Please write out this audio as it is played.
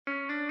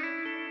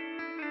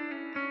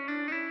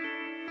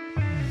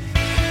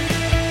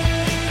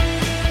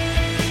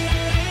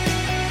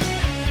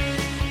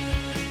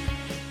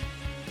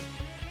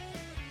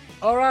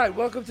All right,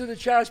 welcome to the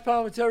Chazz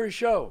Palminteri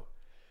Show.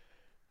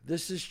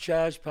 This is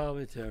Chazz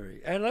Palminteri.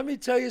 And let me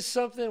tell you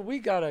something, we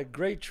got a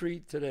great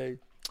treat today.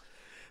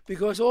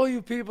 Because all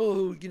you people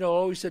who,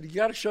 always said, you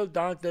got to show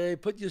Dante,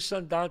 put your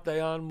son Dante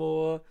on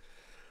more.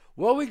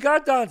 Well, we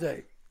got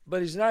Dante,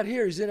 but he's not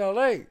here. He's in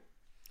L.A.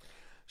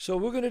 So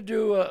we're going to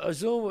do a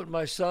Zoom with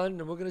my son,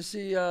 and we're going to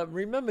see,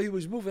 remember, he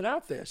was moving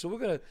out there. So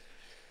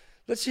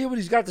let's see what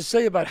he's got to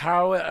say about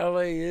how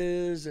L.A.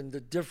 is and the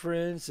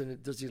difference,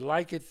 and does he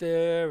like it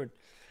there, and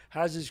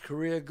how's his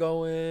career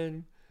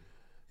going,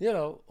 and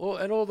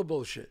all the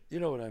bullshit. You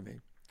know what I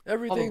mean?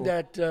 Everything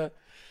that...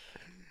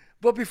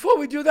 But before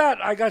we do that,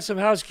 I got some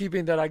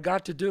housekeeping that I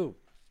got to do.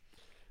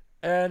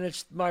 And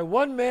it's my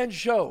one-man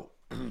show.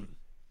 You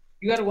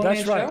got a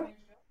one-man show?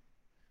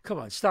 Come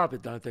on, stop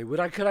it, Dante.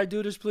 Could I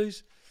do this,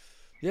 please?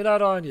 You're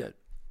not on yet.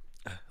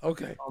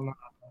 Okay. Oh, no.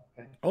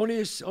 Okay.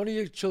 Only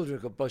your children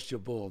can bust your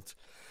balls.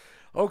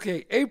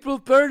 Okay, April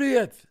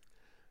 30th.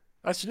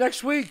 That's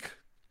next week.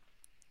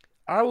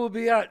 I will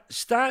be at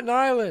Staten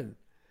Island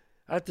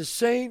at the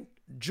St.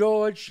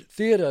 George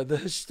Theater, the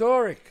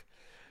historic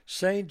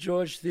St.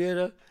 George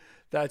Theater.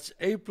 That's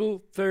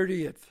April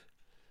 30th.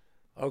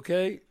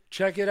 Okay?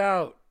 Check it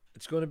out.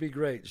 It's going to be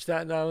great.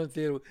 Staten Island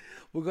Theater.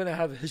 We're going to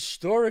have a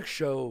historic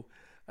show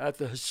at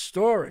the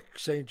historic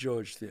St.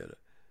 George Theater.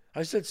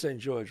 I said St.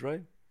 George,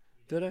 right?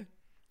 Did I?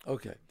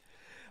 Okay.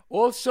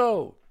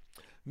 Also,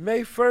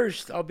 May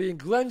 1st, I'll be in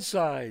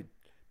Glenside,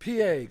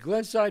 PA,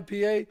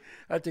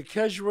 at the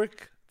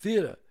Keswick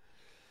Theater.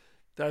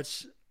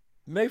 That's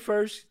May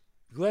 1st,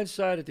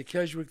 Glenside at the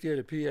Keswick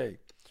Theater, PA.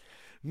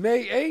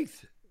 May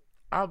 8th,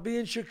 I'll be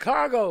in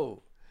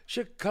Chicago.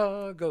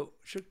 Chicago.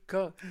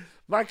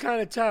 My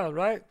kind of town,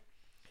 right?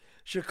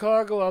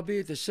 Chicago, I'll be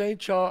at the St.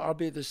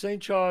 Charles.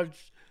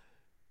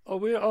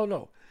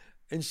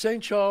 In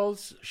St.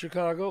 Charles,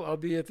 Chicago, I'll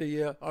be at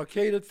the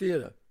Arcada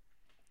Theater.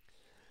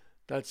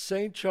 That's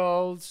St.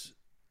 Charles,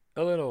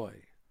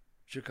 Illinois,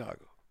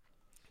 Chicago.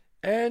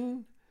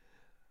 And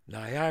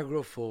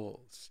Niagara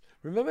Falls.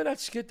 Remember that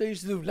skit they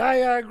used to do?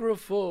 Niagara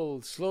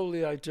Falls.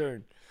 Slowly I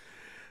turn.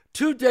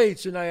 2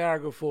 dates in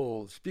Niagara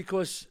Falls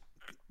because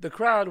the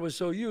crowd was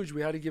so huge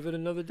we had to give it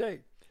another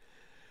date.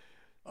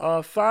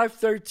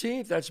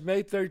 5/13, that's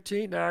May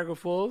 13th, Niagara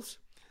Falls,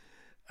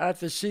 at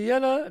the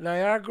Sienna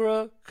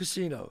Niagara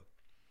Casino.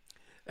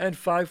 And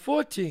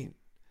 5/14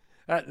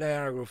 at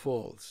Niagara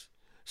Falls,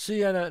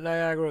 Sienna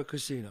Niagara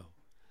Casino.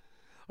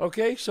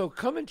 Okay, so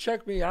come and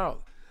check me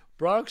out.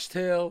 Bronx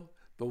Tale,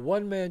 the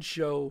one-man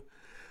show,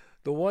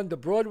 the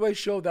Broadway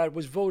show that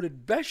was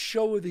voted best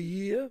show of the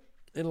year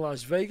in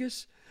Las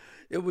Vegas.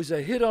 It was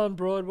a hit on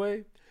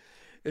Broadway.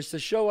 It's the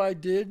show I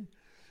did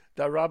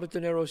that Robert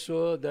De Niro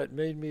saw that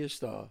made me a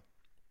star.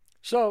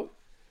 So,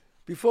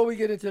 before we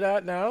get into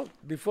that now,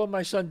 before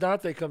my son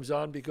Dante comes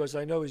on, because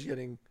I know he's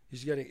getting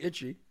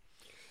itchy,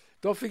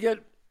 don't forget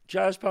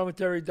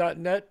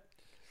ChazzPalminteri.net.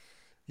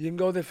 You can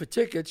go there for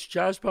tickets,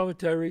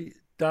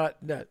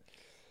 ChazzPalminteri.net.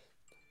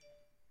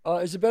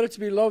 Is it better to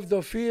be loved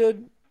or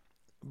feared?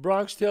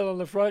 Bronx Tale on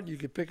the front. You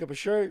can pick up a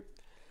shirt.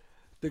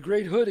 The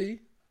great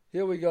hoodie.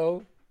 Here we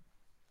go.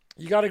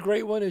 You got a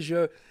great one? Is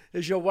your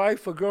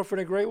wife or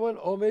girlfriend a great one?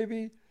 Or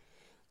maybe,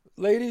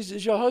 ladies,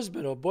 is your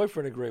husband or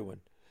boyfriend a great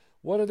one?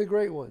 One of the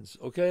great ones,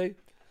 okay?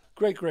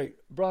 Great.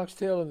 Bronx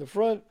Tale in the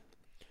front.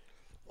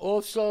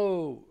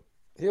 Also,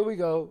 here we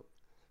go.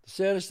 The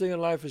saddest thing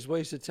in life is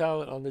wasted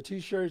talent on the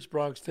T-shirts.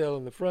 Bronx Tale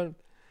in the front.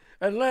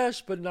 And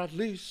last but not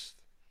least,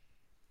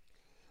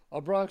 a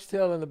Bronx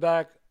Tale in the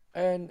back.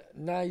 And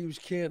now you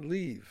can't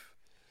leave.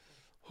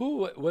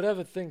 Who would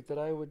ever think that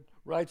I would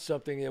write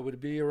something that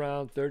would be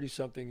around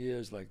 30-something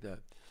years like that?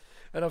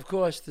 And, of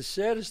course, the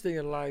saddest thing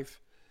in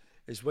life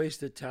is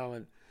wasted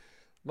talent.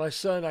 My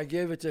son, I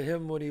gave it to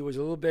him when he was a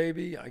little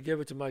baby. I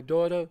gave it to my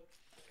daughter.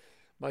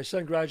 My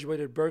son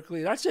graduated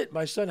Berkeley. That's it.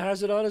 My son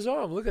has it on his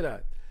arm. Look at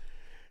that.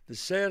 The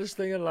saddest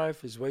thing in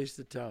life is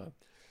wasted talent.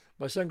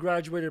 My son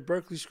graduated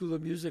Berkeley School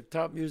of Music,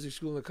 top music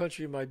school in the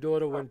country. My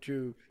daughter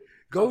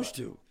goes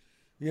to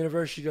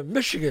University of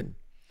Michigan,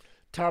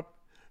 top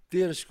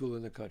theater school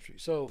in the country.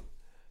 So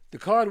the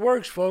card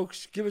works,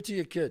 folks. Give it to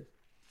your kid.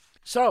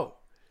 So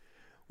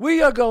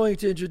we are going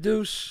to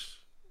introduce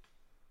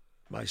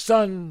my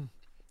son,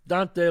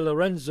 Dante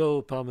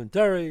Lorenzo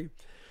Palminteri.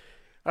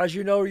 As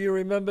you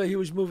remember, he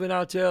was moving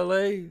out to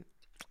L.A.,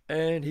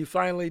 and he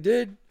finally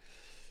did.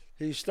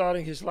 He's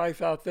starting his life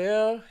out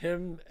there,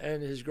 him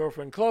and his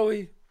girlfriend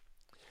Chloe,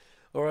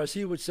 or as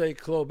he would say,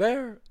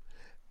 Claubert.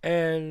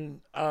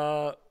 And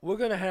we're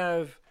going to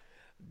have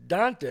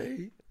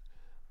Dante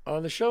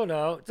on the show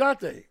now.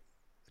 Dante,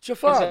 it's your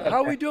father.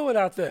 How are we doing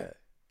out there?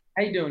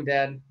 How you doing,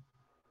 Dad?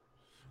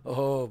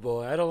 Oh,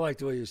 boy, I don't like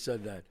the way you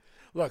said that.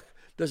 Look,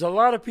 there's a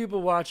lot of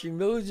people watching,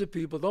 millions of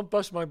people. Don't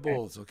bust my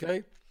balls,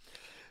 okay?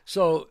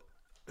 So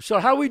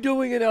how are we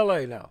doing in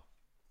L.A. now?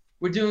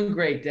 We're doing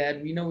great,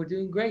 Dad. We're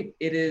doing great.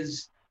 It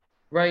is,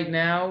 right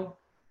now,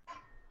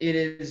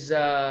 in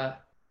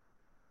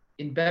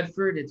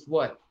Bedford, it's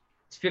what?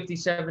 It's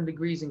 57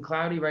 degrees and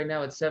cloudy. Right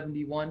now it's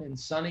 71 and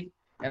sunny.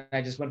 And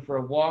I just went for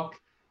a walk.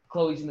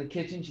 Chloe's in the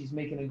kitchen. She's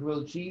making a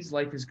grilled cheese.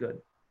 Life is good.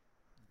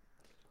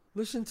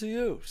 Listen to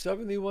you,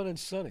 71 and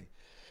sunny.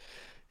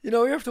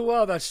 After a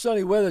while, that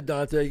sunny weather,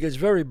 Dante, it gets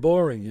very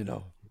boring,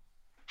 Start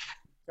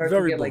to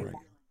Very get like, boring.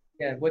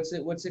 yeah, what's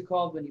it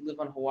called when you live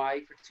on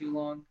Hawaii for too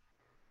long?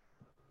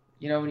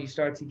 When you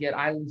start to get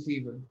island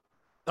fever.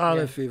 Yeah.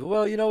 Island fever.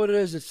 Well, you know what it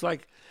is? It's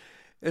like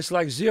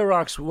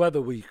Xerox weather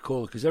we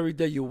call it, because every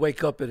day you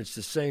wake up and it's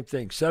the same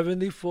thing.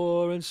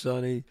 74 and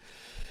sunny.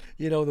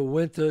 The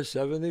winter,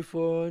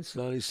 74 and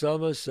sunny.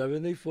 Summer,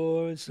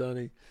 74 and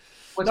sunny.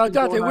 What's Now, been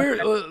Dante, going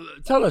on?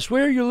 tell us,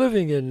 where are you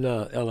living in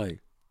L.A.?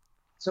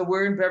 So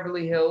we're in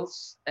Beverly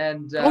Hills,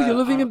 and Oh, you're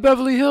living in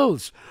Beverly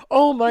Hills.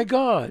 Oh, my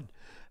God.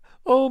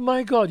 Oh,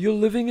 my God. You're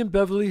living in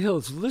Beverly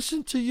Hills.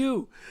 Listen to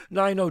you,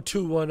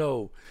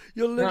 90210.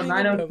 You're no, living in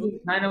 902 Beverly.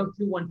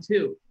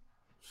 90212.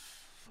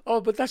 Oh,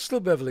 but that's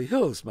still Beverly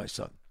Hills, my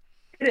son.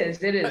 It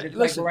is. It is. It's like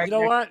Listen, right you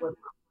know next what? to.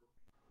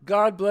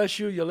 God bless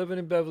you. You're living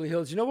in Beverly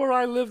Hills. You know where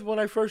I lived when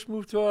I first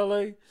moved to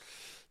LA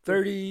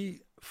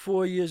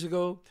 34 years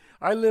ago?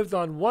 I lived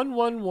on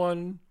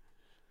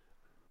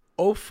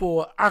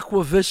 11104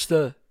 Aqua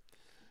Vista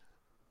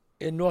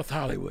in North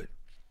Hollywood.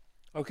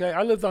 Okay,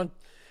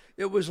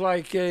 it was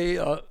like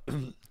I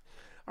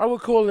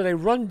would call it a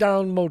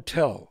rundown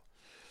motel.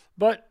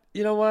 But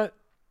you know what?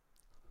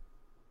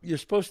 Your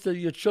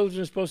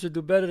children are supposed to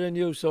do better than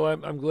you, so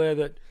I'm glad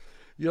that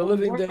you're Well,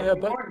 living there,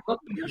 but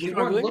you're we weren't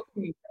struggling.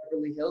 looking in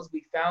Beverly Hills.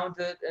 We found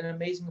an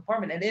amazing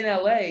apartment, and in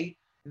LA,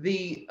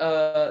 the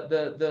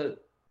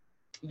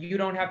you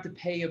don't have to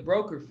pay a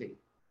broker fee.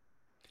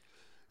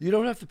 You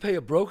don't have to pay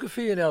a broker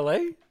fee in LA?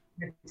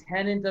 The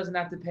tenant doesn't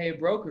have to pay a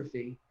broker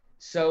fee.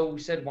 So we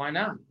said, why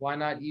not? Why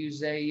not use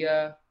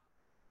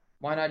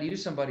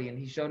somebody? And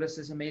he showed us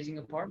this amazing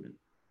apartment.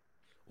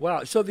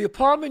 Wow. So the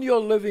apartment you're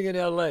living in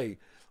LA,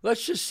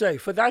 let's just say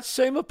for that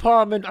same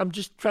apartment, I'm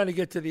just trying to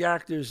get to the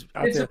actors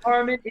out This there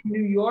apartment in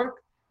New York,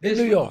 in this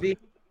New would York. be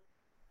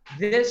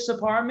this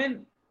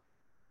apartment.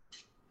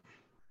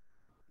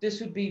 This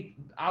would be,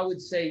 I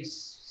would say,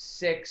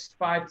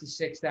 5 to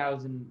 6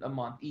 thousand a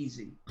month,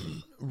 easy.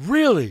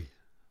 Really?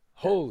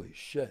 Holy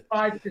shit.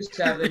 5 to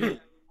 7.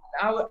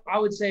 I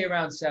would say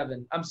around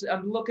 7.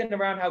 I'm looking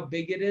around how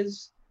big it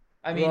is.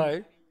 I mean,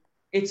 Right.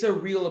 it's a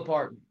real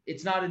apartment.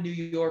 It's not a New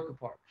York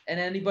apartment. And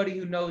anybody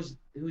who's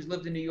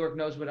lived in New York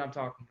knows what I'm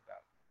talking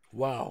about.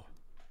 Wow.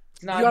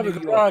 It's You not have New a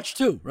York. garage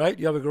too, right?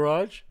 You have a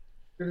garage?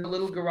 There's a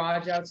little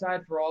garage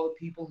outside for all the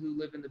people who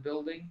live in the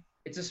building.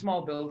 It's a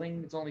small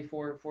building. It's only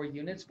four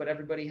units, but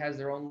everybody has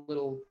their own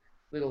little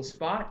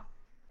spot.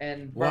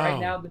 And right Wow.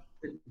 now, the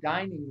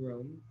dining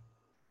room,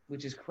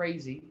 which is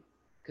crazy,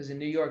 because in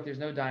New York there's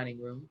no dining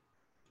room.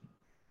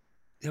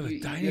 You have a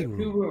You have dining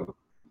two room. rooms.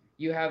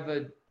 You have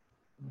a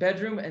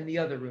bedroom and the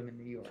other room in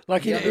New York.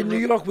 Like The other in New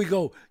room, York, we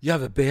go, you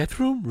have a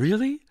bathroom?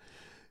 Really?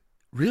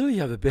 Really?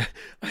 You have a bath?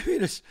 I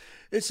mean, it's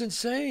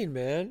insane,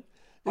 man.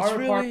 It's our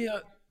really,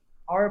 apartment,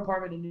 our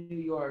apartment in New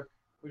York.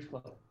 Where's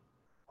Chloe?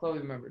 Chloe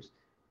remembers.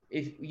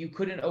 If you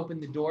couldn't open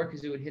the door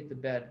because it would hit the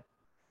bed.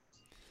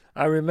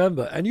 I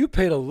remember. And you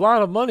paid a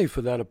lot of money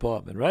for that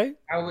apartment, right?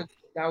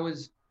 That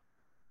was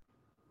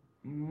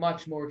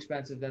much more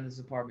expensive than this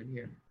apartment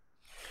here.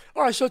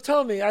 All right, so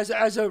tell me, as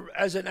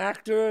an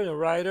actor and a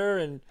writer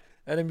and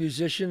a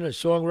musician, a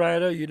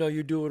songwriter,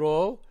 you do it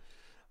all.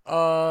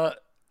 Uh,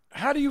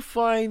 how do you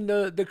find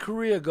the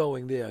career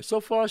going there? So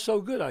far,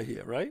 so good, I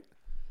hear, right?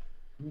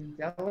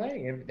 LA.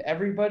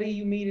 Everybody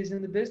you meet is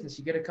in the business.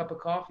 You get a cup of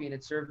coffee and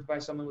it's served by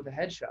someone with a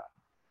headshot.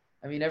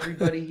 I mean,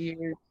 everybody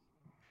here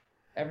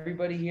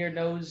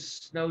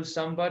knows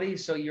somebody.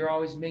 So you're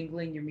always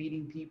mingling. You're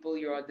meeting people.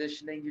 You're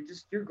auditioning.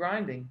 You're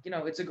grinding.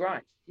 It's a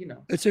grind.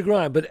 It's a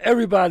grind, but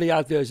everybody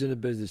out there is in the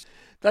business.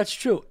 That's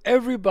true.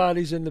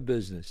 Everybody's in the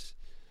business.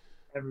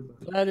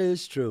 Everybody. That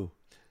is true.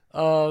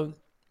 Um,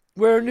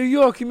 where in New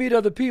York, you meet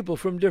other people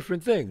from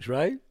different things,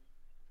 right?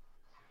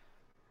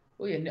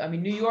 Well, yeah. I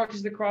mean, New York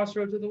is the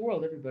crossroads of the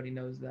world. Everybody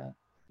knows that.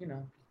 You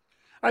know.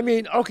 I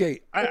mean, okay,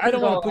 This I don't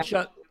is want to all. put you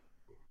on.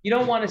 You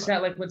don't want to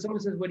sound like when someone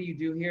says, "What do you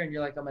do here?" and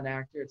you're like, "I'm an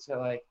actor." It's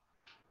like,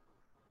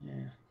 yeah,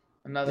 Yeah,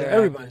 another actor.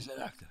 everybody's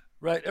an actor,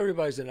 right?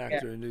 Everybody's an Yeah,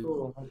 actor in New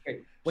York. cool.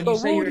 Okay. When you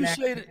So say what you're would an you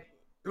actor, say to,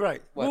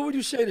 right? what? What would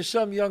you say to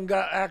some young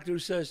guy actor who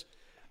says,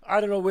 I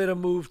don't know where to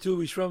move to.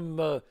 He's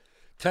from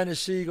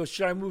Tennessee. He goes,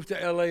 should I move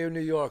to L.A. or New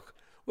York?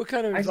 What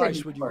kind of I say advice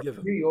New would you York. give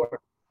him? New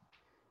York.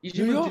 You New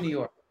should move to New York?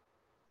 York.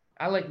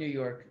 I like New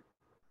York.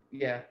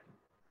 Yeah.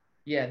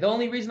 Yeah. The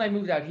only reason I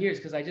moved out here is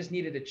because I just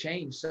needed a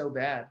change so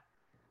bad.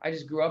 I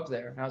just grew up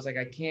there. And I was like,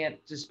 I can't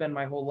just spend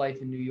my whole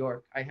life in New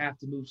York. I have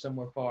to move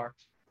somewhere far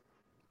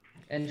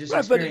and just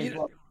Right, but experience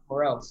life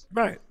somewhere else.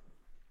 right.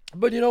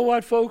 But you know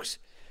what, folks?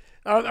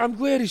 I'm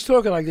glad he's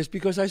talking like this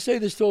because I say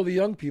this to all the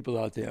young people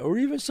out there, or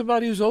even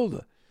somebody who's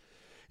older.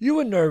 You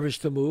were nervous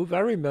to move. I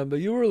remember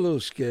you were a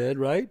little scared,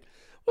 right?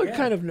 Well, Yeah.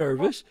 kind of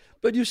nervous,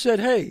 but you said,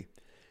 "Hey,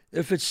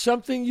 if it's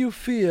something you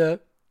fear,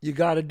 you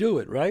got to do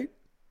it," right?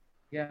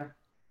 Yeah.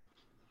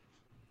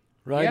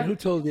 Right? And Yeah. who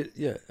told you?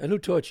 Yeah, and who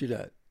taught you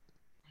that?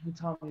 Who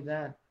taught me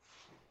that?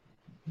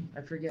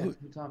 I forget. Who,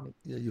 Who taught me?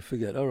 yeah, you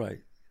forget. All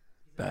right.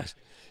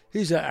 bastard.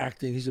 He's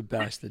acting. He's a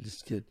bastard,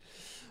 this kid.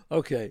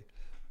 Okay.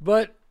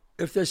 But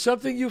if there's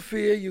something you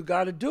fear, you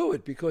got to do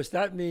it because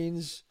that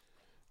means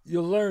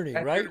you're learning,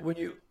 That's right? your, When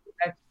you,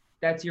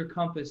 that's your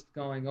compass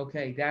going,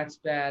 okay, that's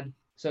bad,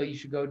 so you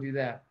should go do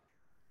that.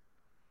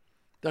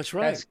 that's That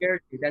right.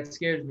 scares me. That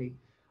scares me.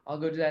 I'll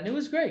go do that. And it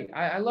was great.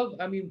 I love,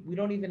 I mean, we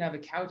don't even have a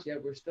couch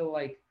yet. We're still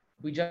like,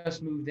 we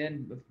just moved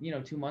in,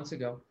 2 months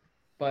ago.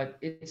 But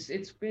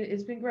it's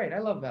been great. I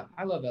love that.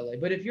 I love LA.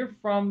 But if you're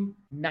from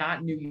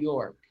not New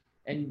York,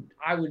 and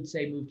I would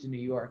say move to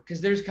New York,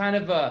 because there's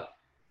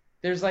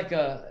like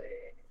a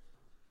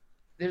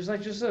there's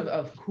like just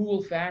a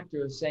cool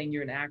factor of saying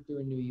you're an actor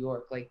in New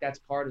York. Like that's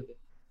part of it.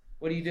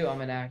 What do you do?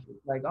 I'm an actor.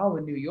 Like, oh,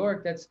 in New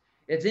York, it's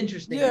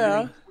interesting. You're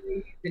Yeah.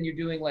 doing plays and you're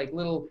doing like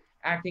little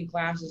acting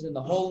classes in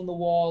the hole in the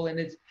wall, and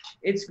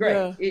it's great.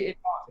 Yeah. It's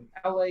awesome.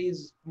 LA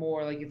is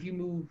more like if you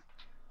move.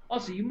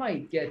 Also, you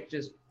might get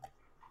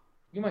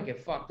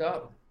fucked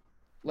up.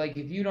 Like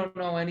if you don't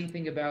know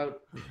anything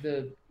about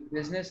the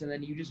business and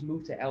then you just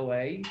move to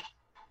LA,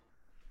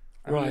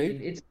 I Right.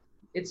 mean,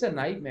 it's a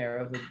nightmare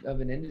of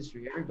an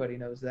industry. Everybody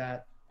knows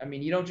that. I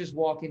mean, you don't just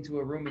walk into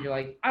a room and you're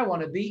like, I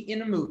want to be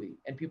in a movie,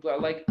 and people are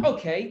like,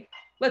 okay,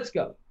 let's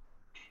go.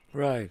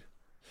 Right.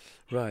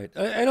 Right.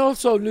 And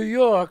also, New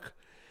York,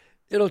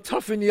 it'll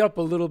toughen you up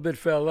a little bit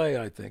for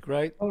LA, I think,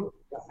 right? Oh,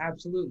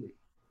 absolutely.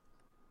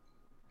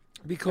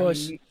 I mean,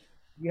 Because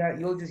yeah,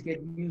 you'll just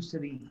get used to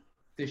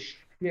the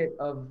shit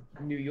of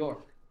New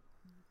York.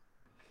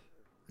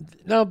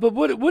 now, but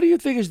what do you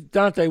think is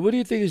Dante? What do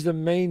you think is the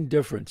main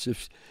difference?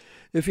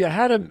 If you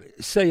had to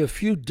say a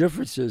few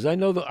differences, I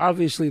know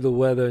obviously the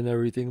weather and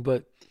everything,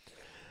 but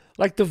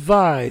like the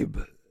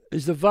vibe,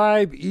 is the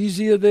vibe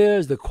easier there?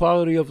 Is the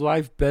quality of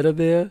life better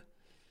there?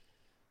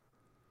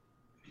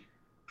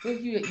 I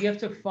think you have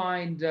to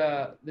find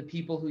the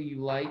people who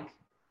you like,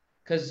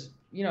 because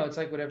it's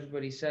like what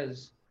everybody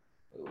says.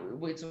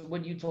 It's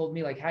what you told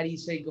me. Like, how do you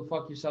say "go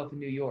fuck yourself" in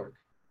New York?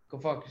 Go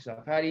fuck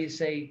yourself. How do you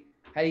say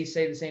the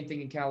same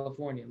thing in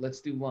California? Let's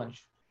do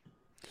lunch.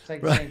 It's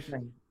like the Right. same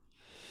thing.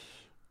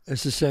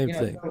 It's the same You know,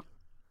 thing. so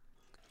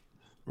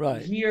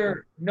Right.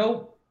 here,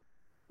 nope.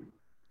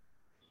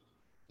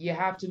 You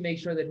have to make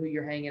sure that who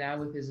you're hanging out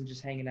with isn't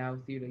just hanging out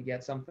with you to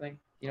get something.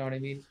 You know what I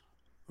mean?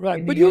 Right.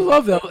 In New But you York,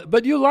 love LA,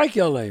 but you like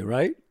LA,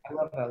 right? I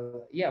love LA.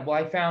 Yeah.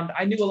 Well,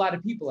 I knew a lot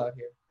of people out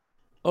here.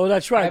 Oh,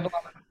 that's I right. have a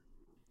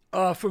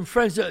lot. From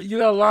friends, you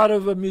got a lot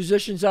of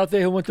musicians out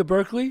there who went to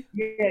Berkeley.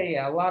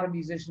 Yeah. A lot of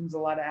musicians, a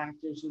lot of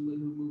actors who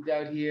moved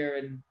out here,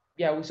 and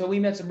yeah. So we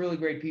met some really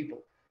great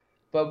people.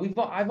 But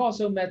I've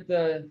also met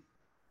the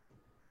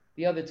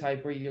other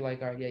type where you're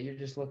like, all right, yeah, you know, you're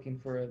just looking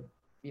for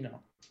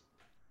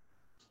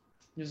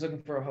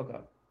a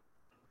hookup.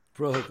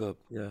 For a hookup,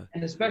 yeah.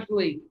 And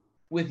especially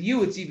with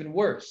you, it's even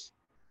worse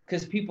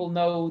because people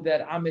know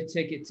that I'm a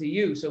ticket to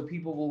you. So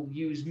people will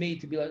use me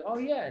to be like, oh,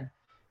 yeah,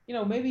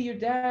 maybe your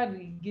dad,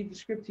 you give the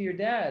script to your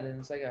dad. And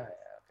it's like, oh,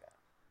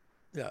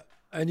 Yeah,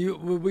 and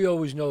we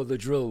always know the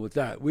drill with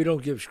that. We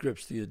don't give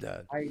scripts to your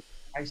dad. yeah, okay.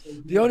 I say,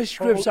 The only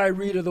scripts I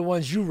read are the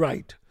ones you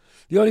write.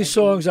 The only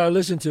songs I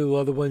listen to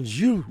are the ones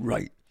you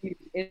write. he's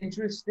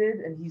interested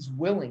and he's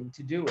willing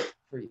to do it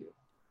for you.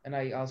 And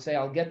I'll say,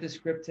 I'll get the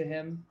script to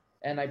him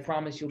and I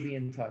promise you'll be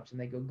in touch. And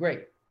they go,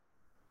 great.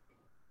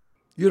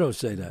 You don't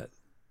say that.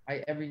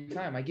 Every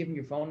time I give him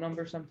your phone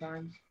number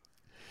sometimes.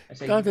 I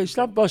say, Dante,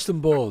 stop busting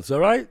balls, all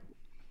right?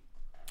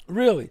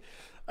 Really.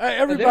 but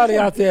there's Everybody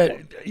some out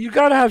there, you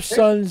got to have there's,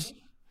 sons.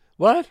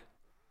 What?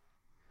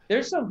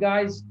 there's some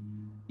guys.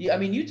 I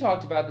mean, you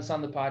talked about this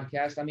on the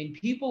podcast. I mean,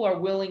 people are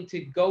willing to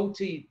go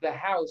to the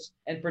house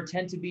and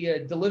pretend to be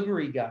a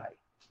delivery guy,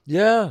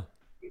 Yeah.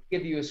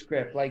 give you a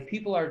script. Like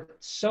people are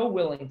so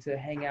willing to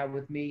hang out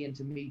with me and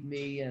to meet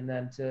me and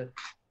then to,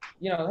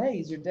 hey,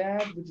 would your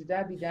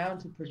dad be down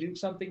to produce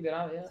something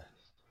yeah.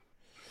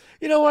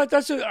 You know what?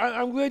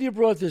 I'm glad you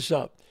brought this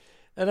up.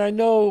 And I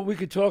know we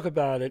could talk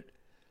about it.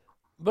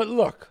 But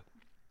look,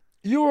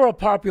 you were a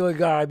popular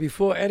guy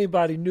before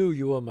anybody knew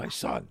you were my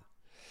son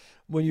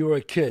when you were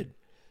a kid.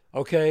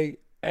 Okay?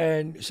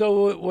 And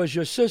so it was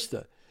your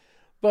sister.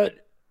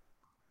 But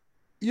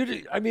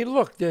I mean,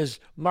 look, there's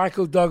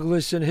Michael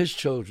Douglas and his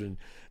children,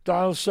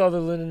 Donald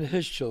Sutherland and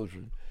his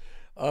children,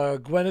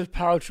 Gwyneth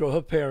Paltrow,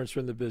 her parents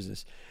were in the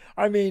business.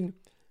 I mean,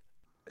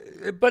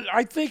 but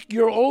I think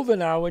you're older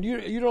now, and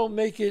you don't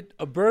make it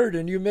a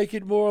burden. You make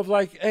it more of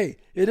like, hey,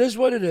 it is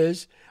what it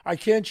is. I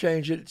can't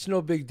change it. It's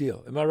no big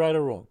deal. Am I right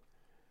or wrong?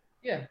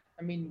 Yeah.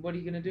 I mean, what are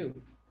you gonna do?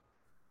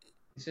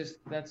 It's just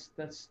that's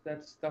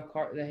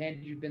the hand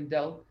you've been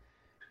dealt,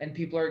 and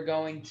people are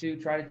going to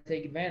try to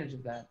take advantage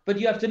of that. But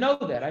you have to know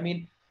that. I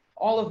mean,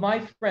 all of my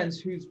friends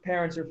whose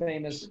parents are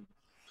famous,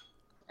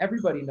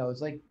 everybody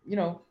knows. Like, I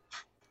don't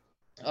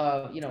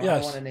want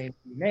Yes. to name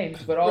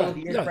names, but all Right. of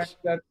your friends Yes.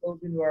 who have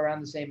children who are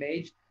around the same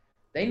age,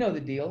 they know the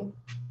deal.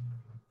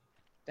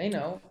 They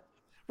know.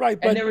 Right.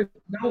 And But there is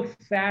no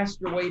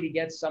faster way to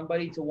get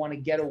somebody to want to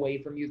get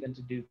away from you than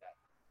to do that.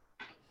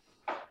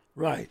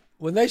 right.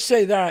 When they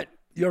say that,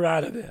 you're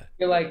out of there.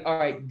 You're like, all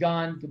right,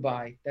 gone,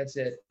 goodbye. That's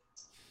it.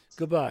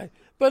 Goodbye.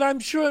 But I'm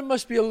sure it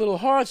must be a little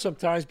hard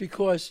sometimes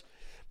because,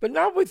 but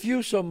not with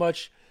you so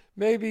much.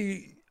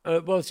 Maybe,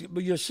 but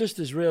your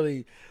sister's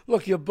really,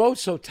 look, you're both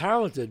so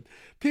talented.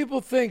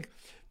 People think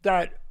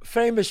that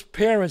famous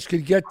parents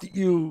could get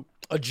you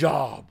a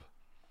job.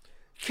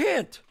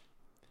 Can't.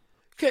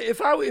 Okay, if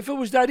it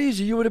was that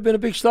easy, you would have been a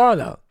big star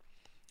now.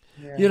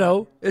 You Yeah.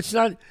 know, it's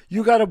not,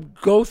 you got to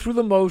go through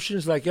the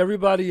motions like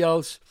everybody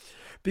else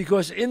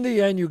because in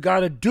the end, you got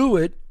to do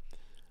it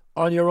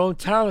on your own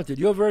talented.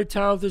 You're very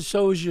talented,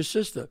 so is your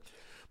sister.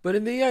 But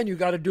in the end, you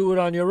got to do it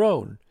on your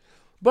own.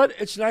 But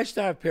it's nice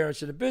to have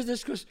parents in the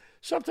business because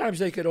sometimes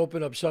they could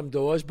open up some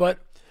doors, but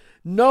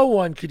no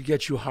one could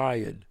get you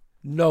hired.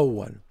 No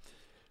one.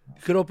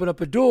 You could open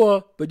up a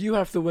door, but you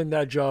have to win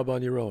that job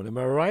on your own. Am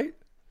I right?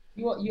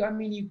 I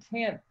mean, you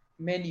can't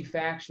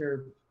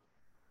manufacture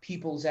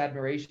people's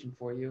admiration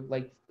for you.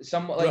 Like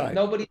Right.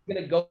 nobody's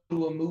gonna go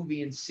to a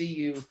movie and see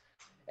you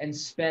and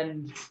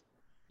spend,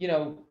 you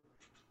know,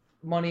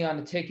 money on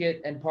a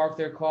ticket and park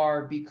their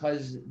car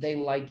because they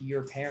like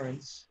your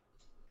parents.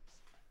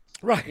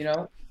 Right. You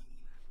know,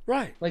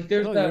 Right. like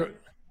there's No, you're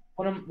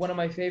one of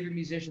my favorite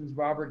musicians,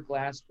 Robert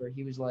Glasper.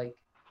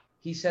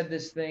 He said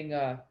this thing.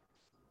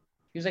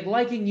 He was like,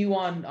 liking you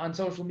on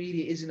social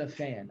media isn't a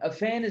fan. A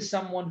fan is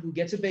someone who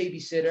gets a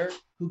babysitter,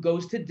 who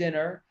goes to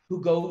dinner,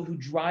 who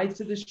drives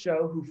to the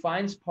show, who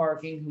finds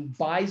parking, who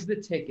buys the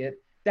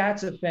ticket.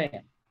 That's a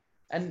fan.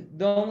 And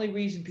the only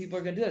reason people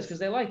are gonna do this is because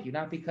they like you,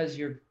 not because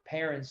your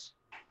parents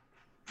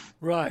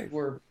right.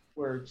 were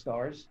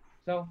stars.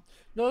 So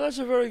No, that's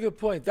a very good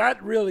point.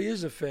 That really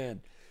is a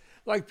fan.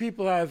 Like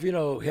people have,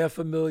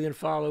 500,000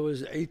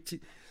 followers,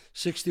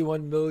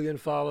 61 million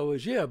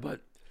followers. Yeah,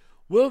 but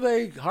will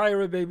they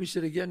hire a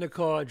babysitter, get in the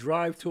car,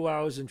 drive 2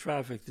 hours in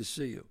traffic to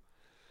see you?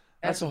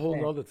 That's that's a a whole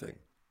fan. other thing.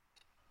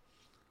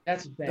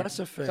 That's a That's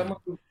fan. a fan. Someone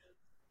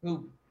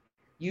who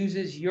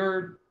uses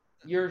your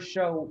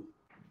show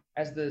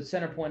as the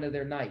center point of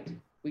their night.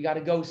 We got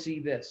to go see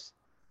this.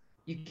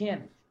 You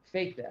can't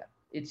fake that.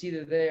 It's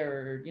either there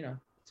or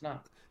it's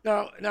not.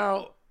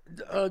 Now,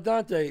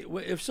 Dante,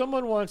 if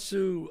someone wants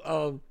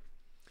to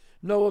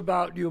know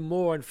about you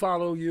more and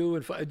follow you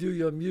and do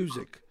your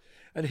music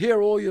and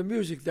hear all your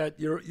music that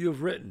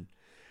you've written,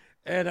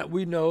 and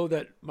we know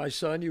that my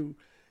son,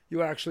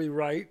 you actually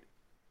write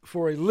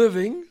for a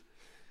living.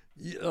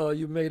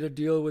 You made a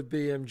deal with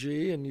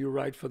BMG and you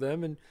write for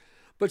them, and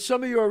but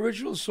some of your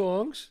original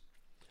songs,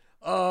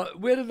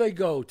 where do they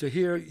go to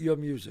hear your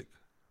music?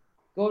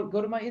 Go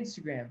to my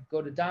Instagram.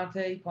 Go to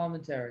Dante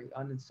Palminteri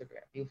on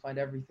Instagram. You'll find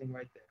everything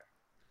right there.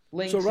 So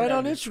Links and right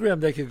on everything.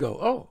 Instagram they could go.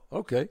 Oh,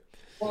 okay.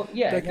 Well,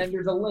 yeah, They and could, then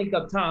there's a link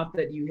up top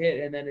that you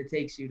hit, and then it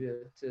takes you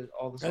to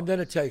all the and then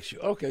songs. it takes you.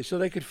 Okay, so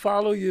they could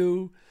follow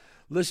you,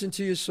 listen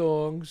to your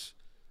songs,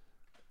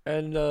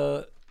 and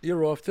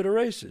you're off to the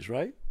races,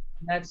 right?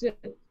 And that's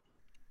it.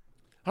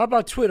 How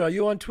about Twitter? Are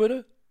you on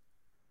Twitter?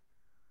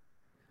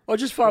 Or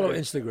just follow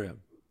Twitter. Instagram?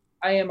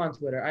 I am on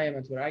Twitter. I am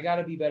on Twitter. I got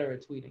to be better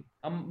at tweeting.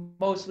 I'm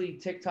mostly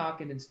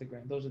TikTok and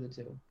Instagram. Those are the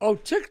two. Oh,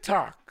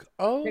 TikTok. TikTok.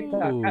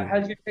 Oh,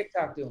 How's your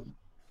TikTok doing?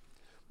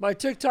 my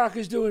TikTok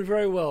is doing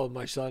very well,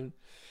 my son.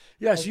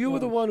 Yes, you were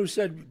the Excellent. one who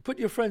said put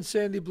your friend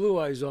Sandy Blue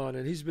Eyes on,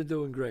 and he's been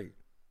doing great.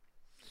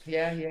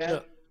 Yeah, Yeah,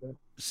 yeah.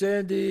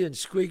 Sandy and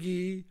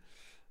Squiggy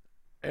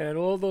and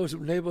all those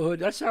neighborhood.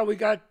 That's how we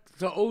got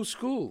to old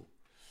school.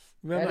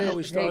 That Remember how is.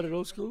 we Hey, started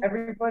old school?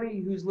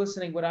 everybody who's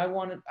listening,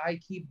 I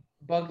keep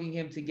bugging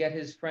him to get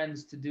his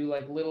friends to do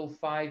like little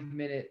 5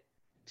 minute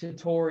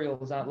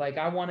tutorials on, like,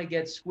 I want to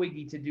get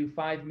Squiggy to do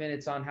 5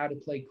 minutes on how to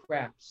play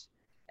craps.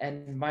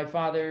 And my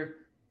father,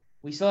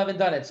 we still haven't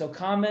done it. So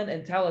comment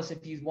and tell us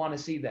if you want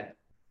to see that.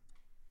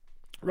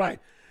 Right.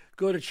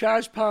 Go to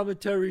Chazz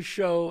Palminteri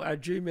Show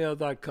at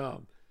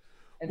gmail.com.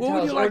 And What tell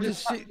would you us, or like to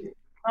just see?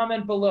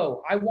 comment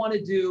below. I want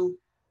to do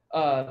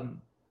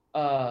um,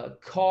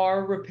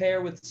 car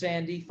repair with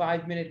Sandy,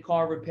 5 minute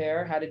car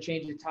repair, how to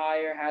change a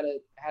tire, how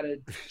to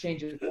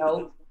change a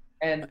belt,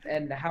 and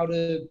how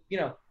to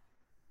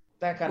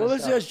that kind Well, of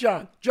let's stuff. ask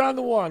John. John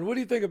the One. What do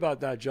you think about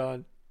that,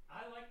 John?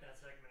 I like that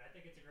segment. I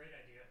think it's a great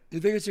idea. You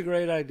think it's a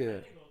great I idea?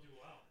 think it'll do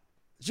well.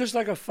 It's just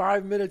like a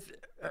 5 minute,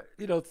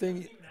 It doesn't thing.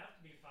 even have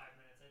to be 5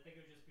 minutes. I think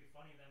it would just be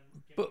funny them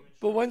giving But you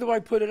but when do I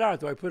instructions. put it out?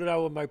 Do I put it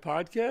out with my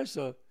podcast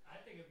or I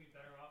think it'd be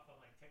better off on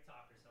like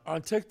TikTok or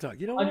on something. TikTok?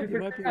 You know what? You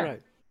might be 100%.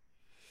 right.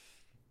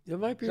 You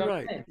might be So I'm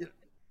right. saying,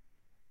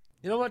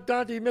 You know what,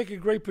 Dante? You make a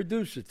great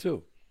producer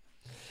too.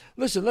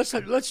 Listen,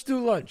 let's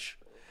do lunch.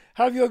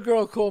 Have your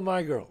girl call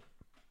my girl,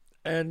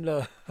 and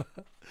I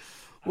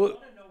well,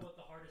 want to know what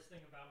the hardest thing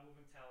about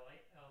moving to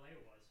LA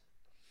was.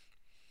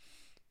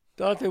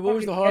 Dante, what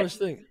was fucking the hardest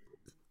thing?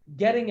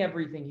 getting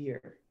everything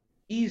here,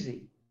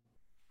 easy.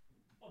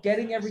 Well,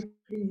 Getting besides,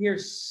 everything here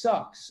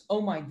sucks.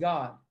 Oh my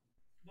god.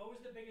 what was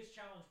the biggest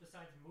challenge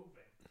besides moving?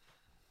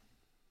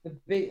 The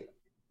big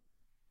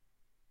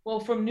Well,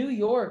 from New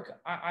York,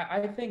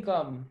 I think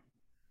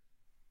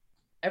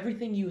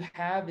everything you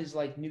have is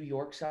like New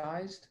York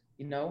sized,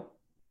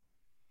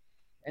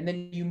 and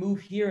then you move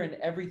here and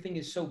everything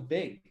is so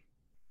big.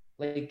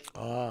 Like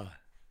Ah,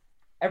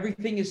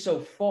 everything is so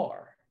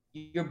far.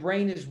 your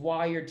brain is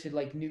wired to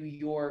like New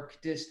York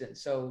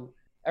distance. So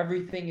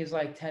everything is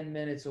like 10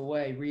 minutes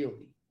away,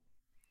 really.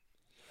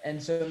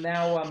 And so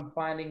now I'm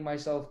finding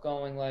myself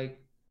going like,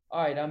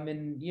 all right, I'm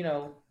in,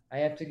 I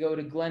have to go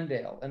to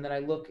Glendale. And then I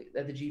look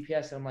at the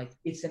GPS and I'm like,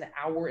 it's an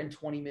hour and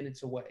 20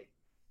 minutes away.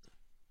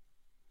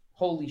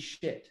 Holy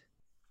shit.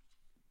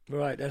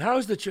 Right. And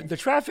how's the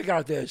traffic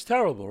out there? Is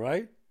terrible,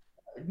 right?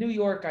 New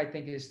York, I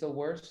think, is still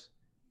worse.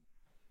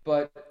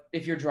 But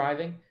if you're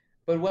driving,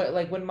 but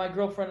when my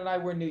girlfriend and I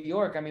were in New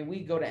York, I mean, we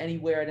go to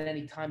anywhere at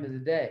any time of the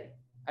day.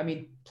 I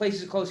mean,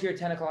 places close here at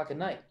 10 o'clock at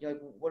night. You're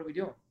like, what are we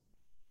doing?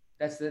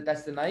 That's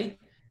the night.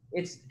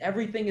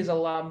 Everything is a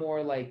lot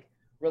more like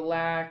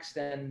relaxed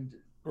and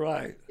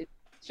right.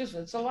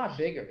 It's a lot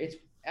bigger.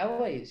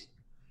 LA is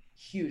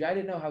huge. I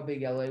didn't know how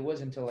big LA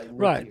was until I lived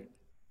right. here.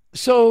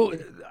 So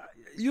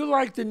you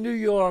like the New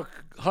York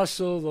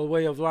hustle, the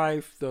way of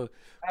life, the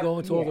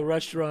going to all the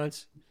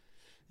restaurants.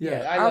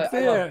 Yeah, out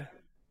there.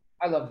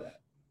 I love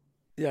that.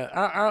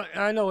 Yeah,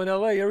 I know in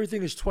LA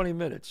everything is 20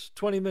 minutes.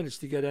 20 minutes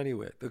to get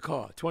anywhere. The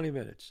car, 20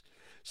 minutes.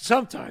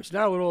 Sometimes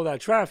now with all that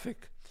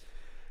traffic.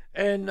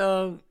 And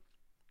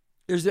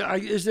is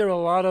there a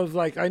lot of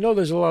like I know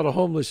there's a lot of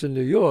homeless in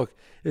New York.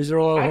 Is there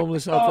a lot of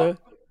homeless out there?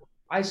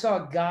 I saw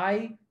a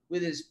guy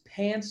with his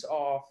pants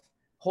off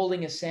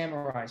holding a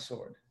samurai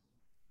sword.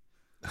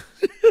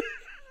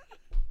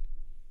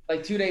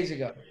 Like 2 days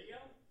ago.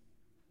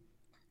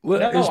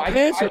 Well, no,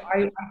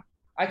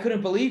 I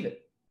couldn't believe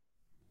it.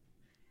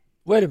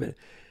 Wait a minute.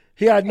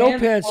 He had no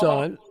pants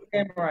on.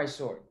 Samurai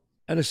sword.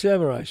 And a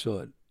samurai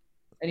sword.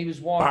 And he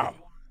was walking. Wow.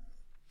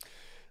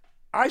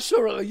 I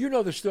saw, you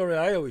know the story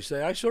I always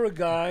say. I saw a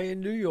guy in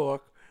New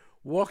York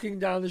walking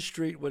down the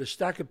street with a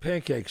stack of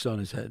pancakes on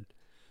his head.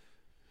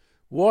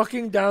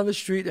 Walking down the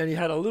street, and he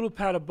had a little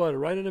pat of butter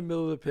right in the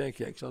middle of the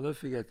pancakes. I'll never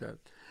forget that.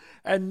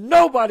 And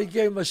nobody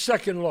gave him a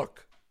second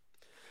look.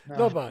 No.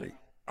 Nobody.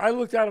 I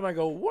looked at him, I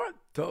go, what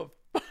the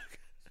fuck?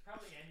 It's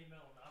probably Andy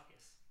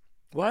Milonakis.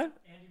 What?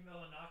 Andy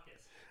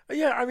Milonakis.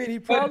 Yeah, I mean,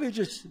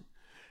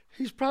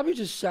 he's probably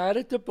just sat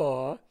at the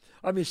bar.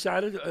 I mean,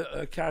 sat at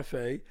a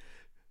cafe,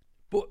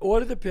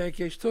 ordered the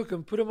pancakes, took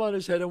them, put them on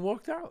his head, and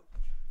walked out.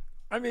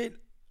 I mean,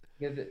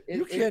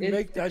 you can't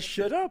make that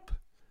shit up.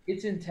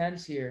 It's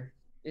intense here.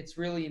 It's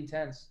really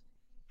intense.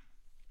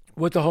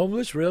 With the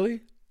homeless,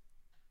 really?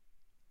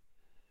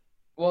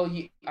 Well,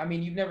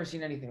 you've never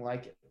seen anything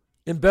like it.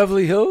 In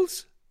Beverly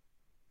Hills?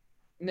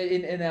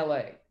 In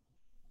LA.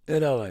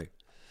 In LA.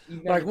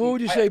 Like, what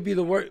would you say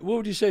what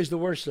would you say is the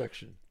worst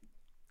section?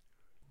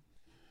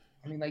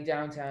 I mean, like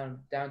downtown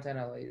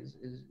LA is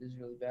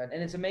really bad.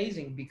 And it's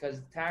amazing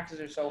because taxes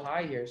are so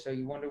high here, so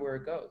you wonder where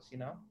it goes,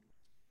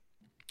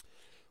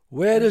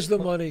 Where does the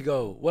money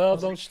go? Well,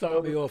 don't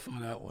start me off on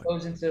that one.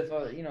 Goes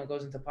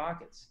into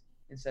pockets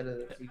instead of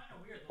the people.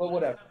 Kind of weird. But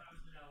whatever. Last time I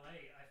was in LA,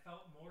 I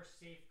felt more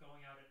safe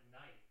going out at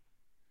night,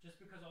 just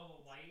because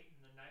all the light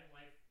and the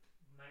nightlife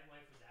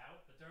was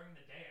out. But during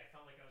the day, I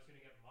felt like I was going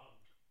to get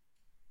mugged.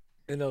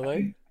 In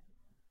LA?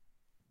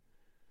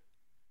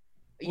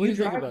 What do you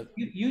think about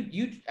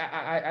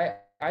it?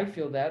 I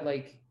feel that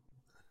like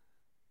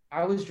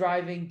I was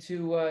driving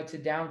to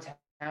downtown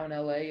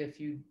LA a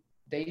few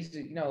days,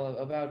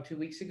 about 2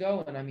 weeks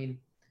ago, and I mean,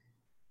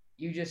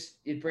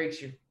 it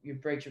breaks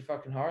your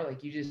fucking heart.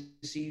 Like you just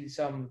see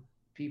some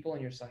people,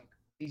 and you're just like,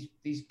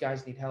 these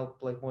guys need help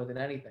like more than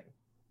anything.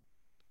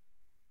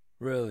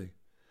 Really?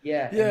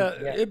 Yeah. Yeah,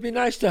 it'd be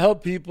nice to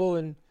help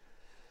people,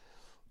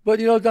 but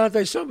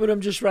Dante, some of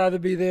them just rather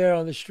be there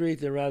on the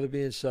street than rather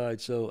be inside.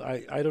 So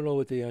I don't know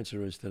what the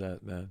answer is to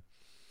that, man.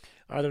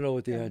 I don't know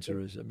what the answer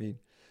is. I mean,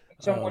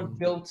 someone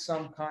built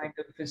some kind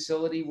of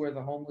facility where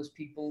the homeless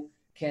people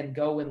can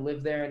go and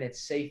live there, and it's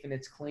safe and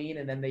it's clean,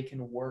 and then they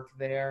can work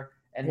there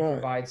and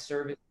provide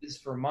services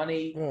for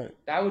money. Right.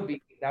 That would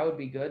be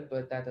good,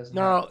 but that doesn't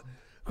happen.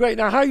 Great.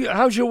 Now,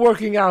 how's your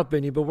working out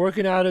been? You've been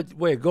working out at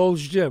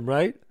Gold's Gym,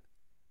 right?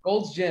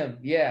 Gold's Gym.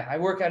 Yeah, I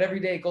work out every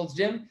day at Gold's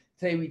Gym.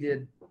 Today we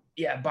did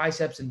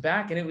biceps and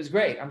back, and it was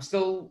great. I'm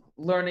still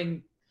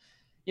learning,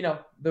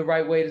 the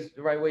right ways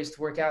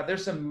to work out.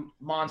 There's some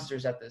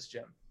monsters at this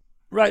gym.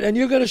 Right, and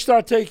you're going to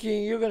start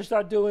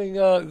doing,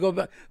 go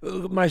back.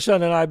 My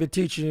son and I have been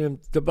teaching him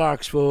to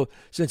box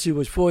since he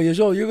was 4 years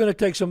old. You're going to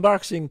take some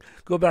boxing,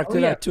 go back to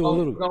that too a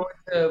little.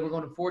 We're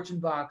going to Fortune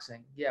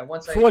Boxing. Yeah,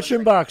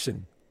 Fortune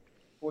Boxing,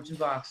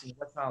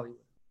 West Hollywood.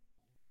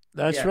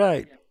 That's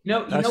right. You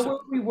know where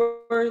we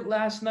were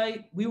last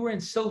night? We were in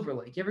Silver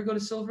Lake. You ever go to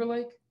Silver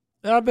Lake?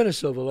 I've been to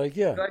Silver Lake,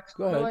 yeah.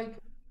 Go ahead. Lake?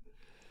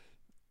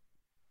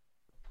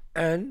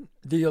 And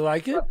do you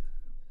like it?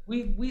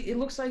 It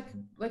looks like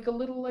a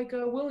little like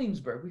a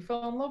Williamsburg. We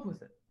fell in love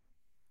with it.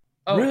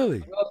 Oh,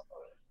 really?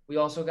 We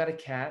also got a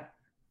cat.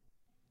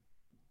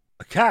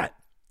 A cat?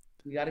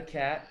 We got a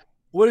cat.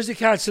 What is the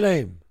cat's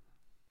name?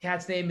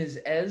 Cat's name is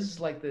Ez,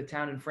 like the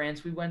town in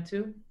France we went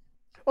to.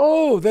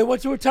 Oh, they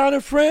went to a town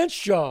in France,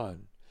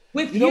 John.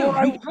 With you.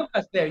 You took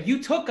us there.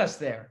 You took us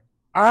there.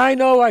 I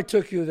know I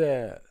took you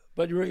there.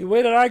 But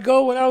where did I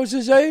go when I was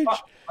his age?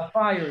 A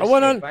fire I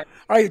went escape, on. right?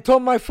 I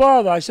told my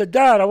father. I said,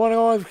 Dad, I want to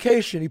go on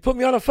vacation. He put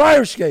me on a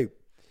fire escape.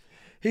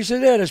 He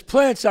said, there's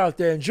plants out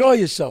there. Enjoy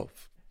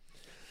yourself.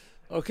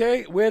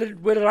 Okay, where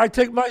did I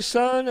take my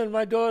son and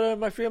my daughter and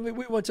my family?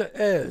 We went to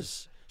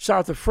Aix,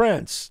 south of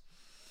France.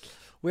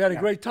 We had a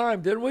great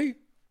time, didn't we?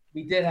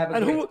 We did have a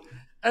And great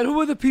who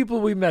were the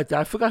people we met?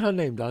 I forgot her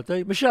name,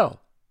 Dante.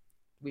 Michelle.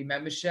 We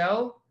met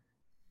Michelle.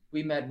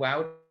 We met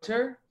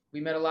Wouter. We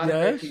met a lot of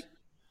Yes. great people.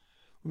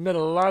 We met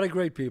a lot of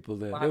great people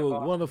there. They were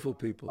awesome- wonderful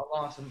people.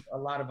 A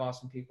lot of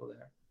awesome people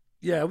there.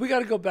 Yeah, we got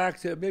to go back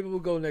to. Maybe we'll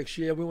go next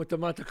year. We went to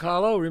Monte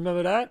Carlo.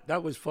 Remember that?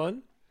 That was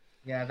fun.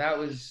 Yeah, that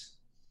was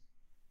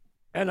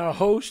And our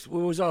host.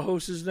 What was our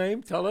host's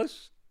name? Tell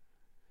us.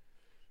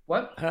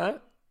 what? Huh?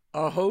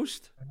 Our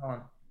host.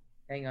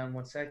 Hang on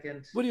 1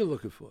 second. What are you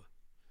looking for?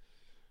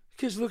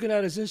 Kid's looking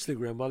at his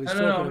Instagram while he's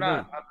No, talking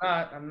I'm to me.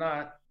 not. I'm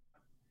not.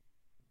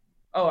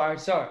 Oh,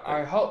 sorry.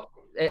 Our host.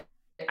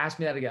 Ask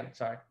me that again.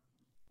 Sorry.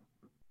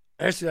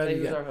 Ask that Say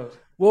who's again. our host.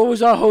 What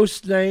was our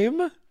host's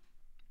name?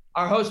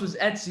 Our host was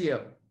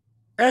Ezio.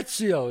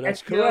 Ezio.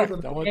 That's Ezio,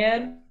 correct. the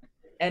man,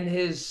 and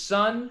his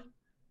son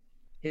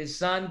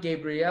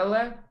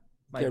Gabriele,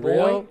 my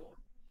Gabrielle. boy,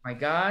 my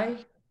guy.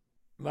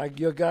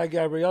 Your guy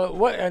Gabrielle.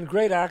 What and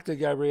great actor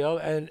Gabrielle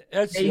and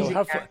Ezio. Amazing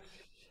actor.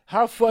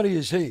 How funny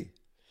is he?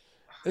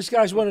 This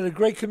guy's one of the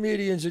great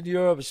comedians in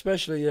Europe,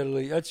 especially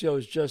Italy. Ezio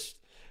is just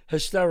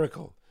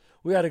hysterical.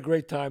 We had a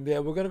great time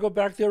there. We're going to go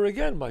back there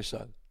again, my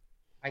son.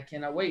 I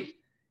cannot wait.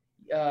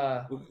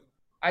 I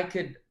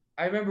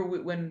remember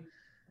when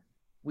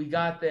we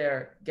got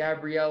there,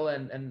 Gabrielle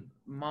and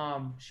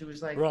Mom, she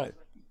was like, Right.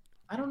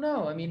 I don't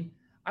know. I mean,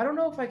 I don't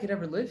know if I could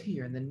ever live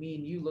here. And then me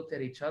and you looked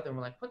at each other and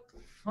we're like, what the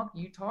fuck are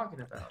you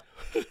talking about?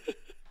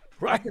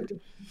 Right. You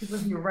could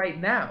live here right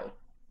now.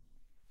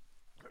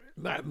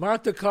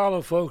 Monte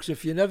Carlo, folks,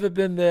 if you've never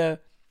been there,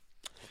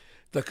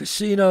 the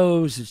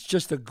casinos, it's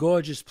just a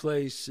gorgeous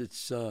place.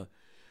 It's the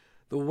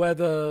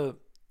weather,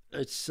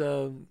 it's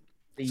a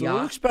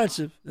little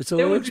expensive. It's a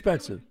little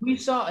expensive. We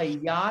saw a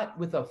yacht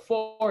with a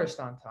forest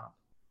on top.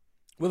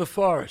 With a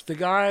forest. The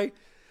guy,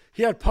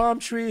 he had palm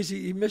trees.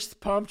 He missed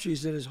palm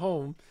trees in his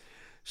home.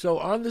 So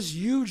on this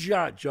huge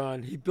yacht,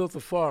 John, he built a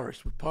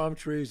forest with palm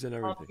trees and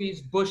everything. Palm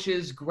trees,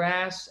 bushes,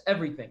 grass,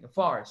 everything. A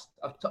forest.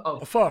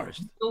 A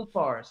forest. Still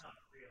forest.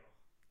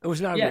 It was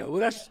not real.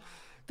 Well,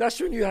 that's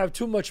when you have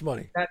too much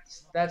money.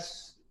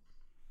 That's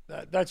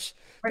That's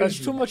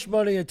too much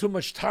money and too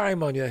much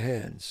time on your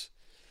hands.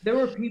 There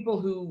were people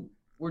who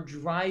were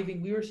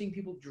driving. We were seeing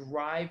people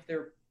drive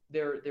their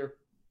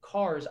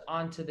cars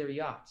onto their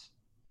yachts.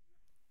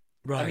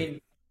 Right. I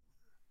mean,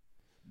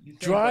 you think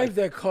drive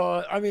their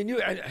car. I mean,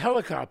 and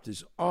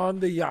helicopters on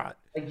the yacht.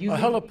 Like A you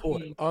think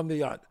heliport on the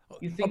yacht.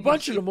 you A think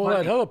bunch you've of them seen all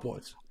had money.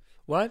 heliports.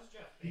 What?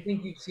 You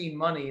think you've seen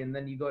money, and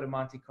then you go to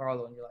Monte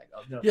Carlo, and you're like,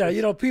 oh no. Yeah, this-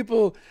 you know,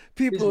 people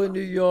in New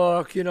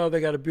York, you know, they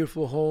got a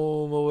beautiful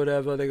home or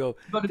whatever. They go,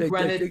 You go to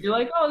Greenwich, you're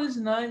like, oh, this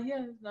is nice.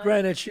 Yeah, it's nice.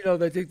 Greenwich, you know,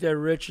 they think they're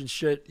rich and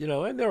shit, you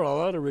know, and there are a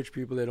lot of rich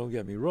people. They don't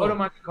get me wrong. Go to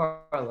Monte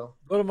Carlo.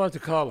 Go to Monte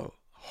Carlo.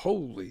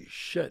 Holy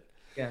shit.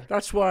 Yeah.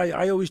 That's why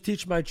I always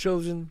teach my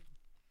children,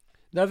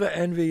 never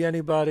envy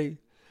anybody.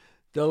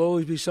 There'll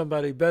always be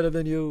somebody better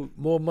than you,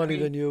 more money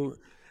than you,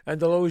 and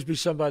there'll always be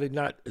somebody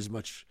not as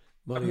much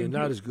money and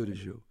not as good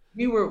as you.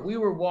 We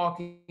were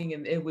walking,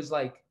 and it was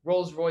like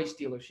Rolls Royce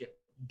dealership,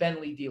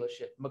 Bentley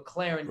dealership,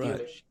 McLaren Right.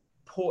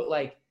 dealership,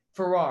 like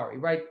Ferrari,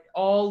 right,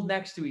 all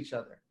next to each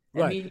other. And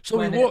me Right. and So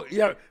we went in. walked.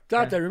 Yeah,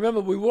 Dante. Remember,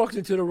 we walked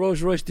into the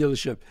Rolls Royce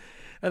dealership,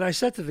 and I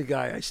said to the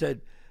guy, I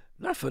said,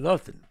 "Not for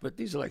nothing, but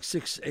these are like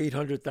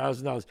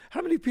 $800,000.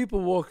 How many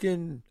people walk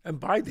in and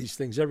buy these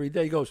things every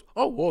day?" He goes,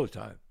 "Oh, all the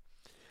time."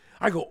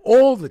 I go,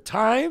 "All the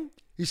time?"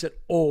 He said,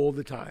 "All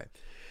the time."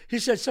 He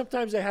said,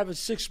 "Sometimes they have it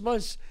 6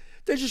 months.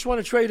 They just want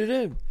to trade it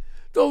in.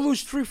 They'll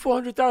lose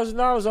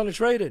 $400,000 on a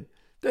trade-in.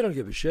 They don't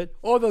give a shit,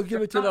 or they'll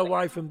give it to their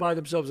wife and buy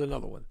themselves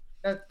another one."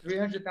 That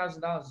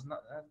 $300,000 is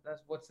not.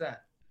 That's what's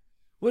that?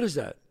 What is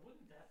that?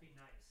 Wouldn't that be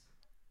nice?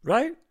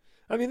 Right?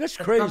 I mean, that's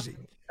That's crazy.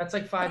 nothing. That's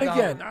like $5. And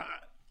again,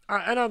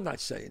 and I'm not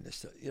saying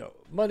this,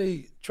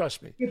 money,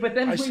 trust me. Yeah, but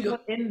then I we still-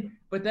 went in.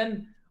 But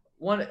then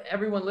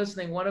everyone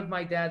listening, one of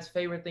my dad's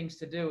favorite things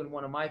to do, and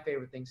one of my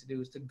favorite things to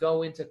do, is to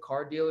go into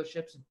car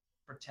dealerships and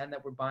pretend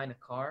that we're buying a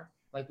car.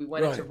 Like we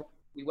went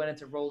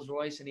into Rolls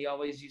Royce, and he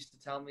always used to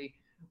tell me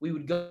we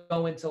would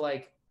go into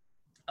like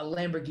a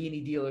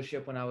Lamborghini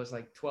dealership when I was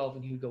like 12,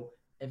 and he would go,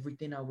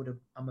 "Everything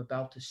I'm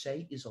about to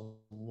say is a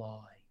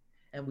lie."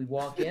 And we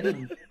walk in,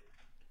 and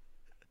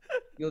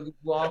you'll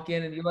walk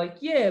in, and you're like,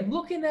 "Yeah, I'm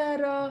looking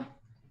at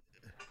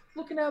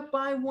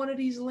buying one of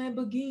these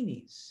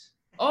Lamborghinis."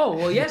 "Oh,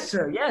 well, yes,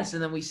 sir, yes."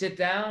 And then we sit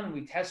down and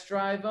we test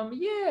drive them.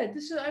 "Yeah,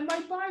 I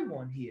might buy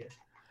one here.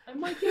 I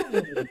might get one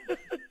of these."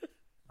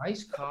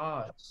 Nice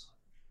cars.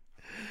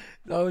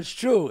 No, it's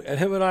true. And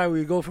him and I,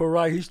 we go for a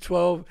ride. He's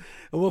 12,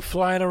 and we're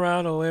flying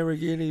around on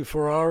Lamborghini,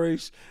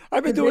 Ferraris.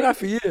 I've been doing that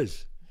for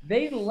years.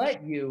 They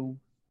let you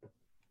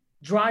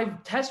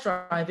test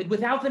drive it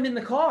without them in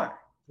the car.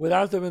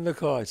 Without them in the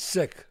car, it's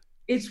sick.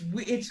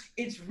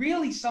 it's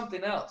really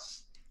something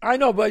else. I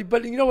know,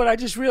 but you know what? I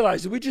just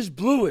realized that we just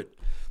blew it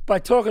by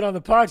talking on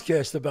the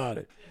podcast about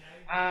it.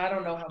 I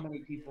don't know how many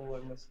people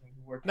are listening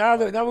who work. Now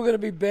we're going to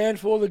be banned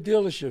for all the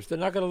dealerships. They're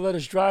not going to let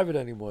us drive it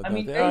anymore. I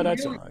mean,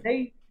 that's all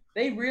right.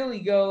 They really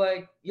go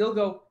like, you'll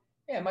go,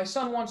 yeah, my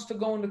son wants to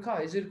go in the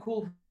car. Is it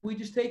cool if we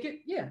just take it?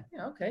 Yeah,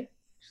 okay.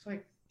 Just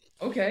like,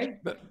 okay.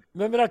 But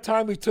remember that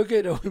time we took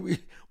it and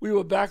we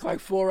were back like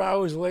 4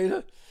 hours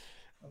later?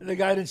 And the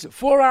guy didn't say,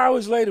 4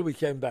 hours later we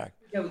came back.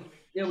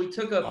 Yeah, we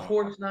took a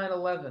Porsche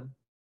 911.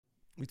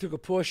 We took a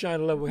Porsche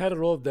 911. We had it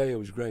all day. It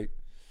was great.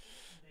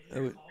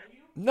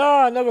 No,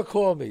 I never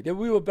called me. Then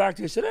we were back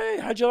there. They said, hey,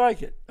 how'd you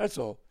like it? That's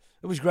all.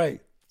 It was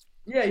great.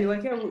 Yeah, you're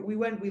like, yeah,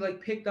 we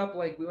picked up,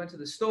 like, we went to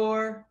the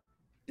store.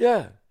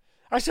 Yeah.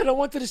 I said I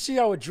wanted to see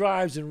how it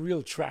drives in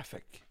real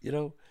traffic,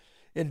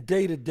 in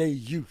day-to-day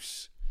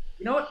use.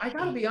 You know what? I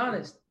got to be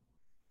honest.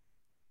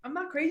 I'm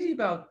not crazy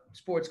about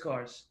sports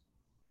cars.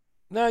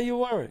 No, you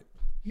weren't.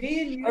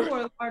 Me and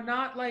you are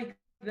not, like,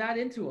 that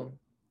into them.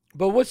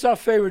 But what's our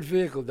favorite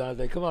vehicle,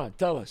 Dante? Come on,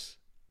 tell us.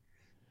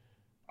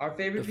 Our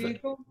favorite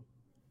vehicle?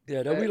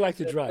 Yeah, that we like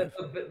to drive.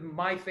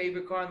 My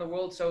favorite car in the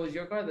world, so is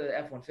your car, the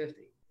F-150.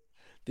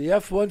 The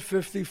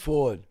F-150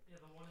 Ford. Yeah,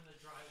 the one in the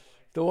driveway.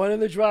 The one in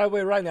the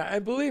driveway right now.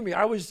 And believe me,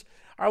 I was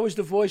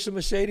the voice of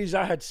Mercedes.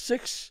 I had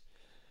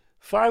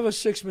 5 or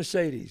 6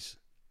 Mercedes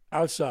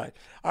outside.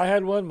 I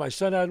had one. My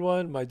son had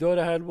one. My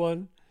daughter had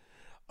one.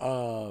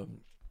 I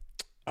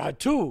had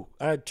two,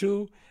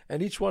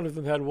 and each one of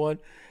them had one.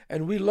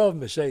 And we love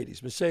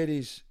Mercedes.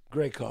 Mercedes,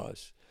 great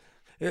cars.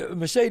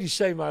 Mercedes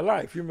saved my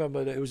life. You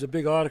remember that it was a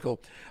big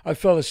article. I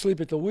fell asleep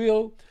at the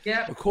wheel.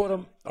 Yeah. A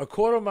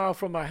quarter mile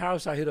from my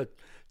house, I hit a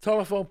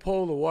telephone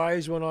pole. The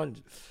wires went on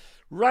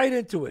right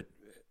into it.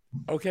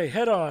 Okay,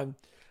 head on.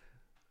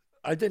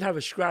 I didn't have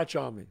a scratch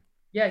on me.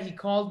 Yeah, he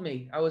called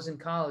me. I was in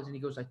college, and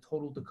he goes, I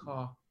totaled the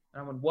car.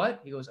 And I went,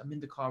 what? He goes, I'm in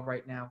the car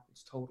right now.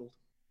 It's totaled.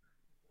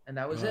 And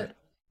that was it.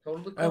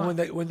 Totaled the car.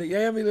 And when the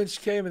ambulance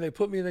came and they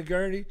put me in the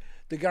gurney,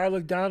 the guy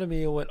looked down at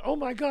me and went, oh,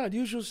 my God,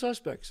 Usual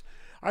Suspects.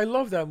 I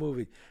love that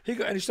movie.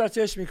 And he starts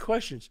asking me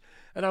questions.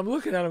 And I'm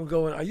looking at him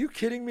going, are you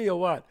kidding me or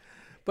what?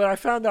 But I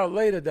found out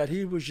later that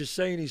he was just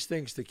saying these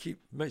things to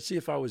see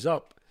if I was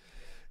up.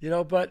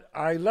 But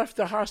I left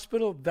the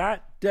hospital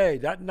that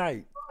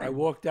night. I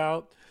walked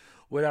out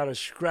without a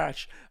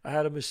scratch. I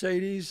had a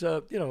Mercedes,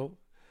 SL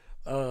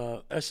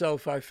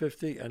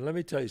 550. And let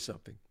me tell you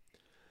something.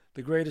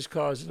 The greatest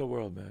cars in the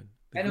world, man.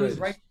 And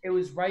it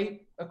was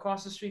right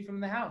across the street from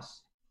the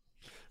house.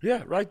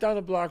 Yeah, right down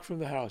the block from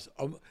the house.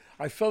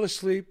 I fell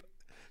asleep.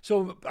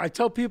 So I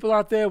tell people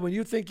out there, when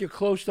you think you're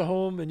close to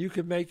home and you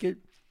can make it,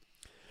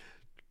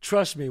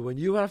 trust me, when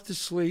you have to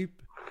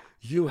sleep,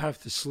 you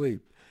have to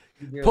sleep.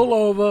 Yeah. Pull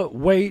over,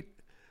 wait.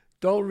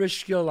 Don't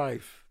risk your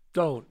life.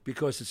 Don't,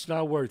 because it's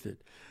not worth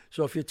it.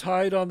 So if you're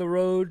tired on the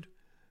road,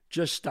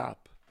 just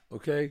stop,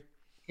 okay?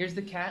 Here's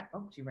the cat.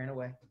 Oh, she ran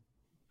away.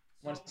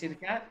 Want to see the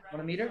cat?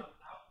 Want to meet her?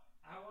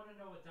 I want to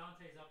know what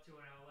Dante's up to in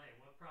LA.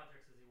 What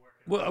projects is he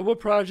working on? What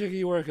project are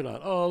you working on?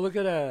 Oh, look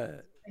at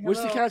that. Hey,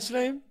 what's the cat's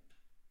name?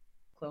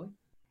 Chloe.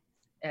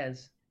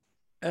 Ez.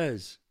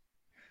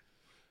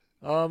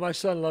 Oh, my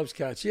son loves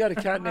cats. He had a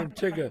cat named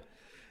Tigger.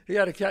 And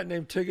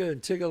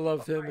Tigger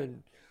loved him.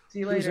 And see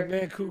you later. He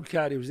was a Mancoon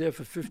cat. He was there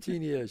for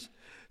 15 years.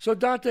 So,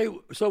 Dante,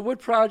 what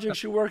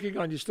projects you working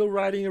on? You're still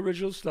writing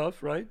original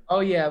stuff, right?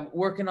 Oh, yeah.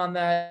 Working on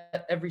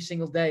that every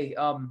single day.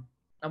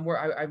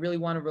 I really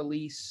want to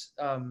release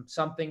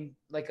something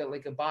like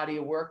a body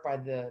of work by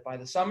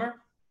the summer.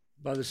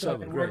 By the summer, I've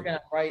been working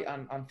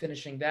on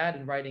finishing that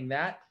and writing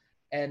that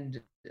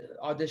and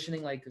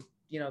auditioning like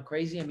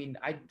crazy. I mean,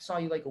 I saw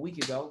you like a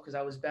week ago because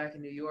I was back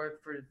in New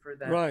York for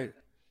that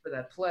for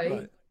that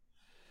play.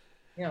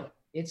 Right.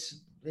 It's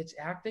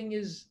acting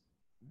is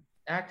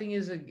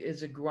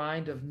a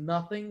grind of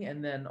nothing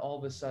and then all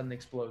of a sudden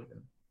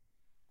explosion.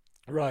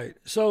 Right.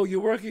 So you're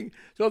working.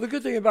 So the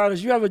good thing about it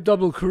is you have a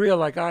double career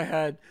like I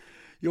had.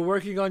 You're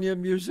working on your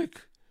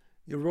music,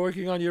 you're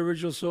working on your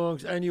original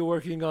songs, and you're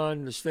working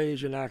on the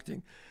stage and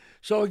acting.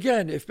 So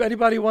again, if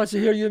anybody wants to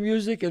hear your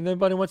music and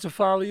anybody wants to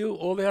follow you,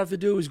 all they have to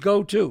do is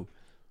go to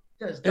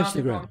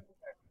Instagram.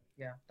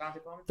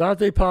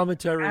 Dante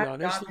Palminteri on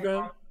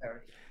Instagram.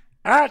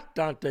 At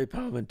Dante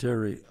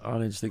Palminteri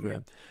on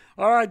Instagram.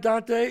 All right,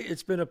 Dante,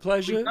 it's been a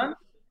pleasure.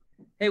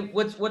 Hey,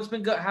 what's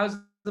been good? How's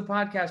the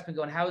podcast been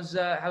going? How's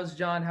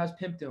John? How's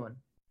Pimp doing?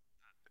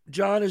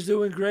 John is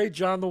doing great.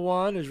 John the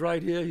Juan is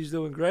right here. He's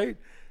doing great.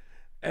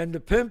 And the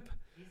Pimp,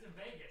 he's in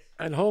Vegas.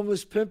 And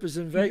Homeless Pimp is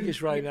in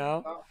Vegas right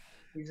now.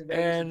 He's in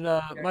Vegas. And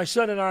my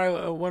son and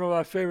I, one of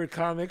our favorite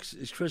comics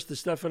is Chris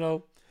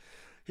DiStefano.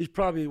 He's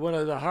probably one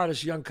of the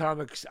hottest young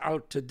comics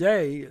out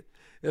today,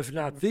 if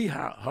not the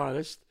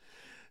hottest.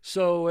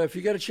 So if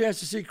you get a chance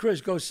to see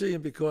Chris, go see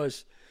him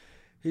because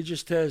he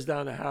just tears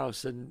down the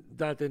house. And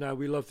Dante and I,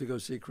 we love to go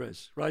see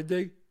Chris. Right,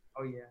 D?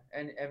 Oh, yeah.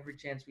 And every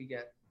chance we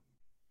get.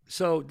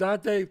 So,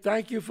 Dante,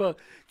 thank you for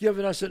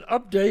giving us an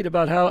update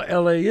about how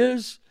LA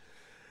is.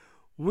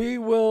 We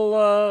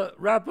will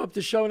wrap up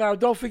the show now.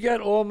 Don't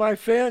forget, all my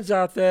fans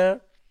out there,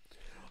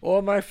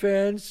 All my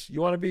fans,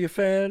 you want to be a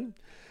fan?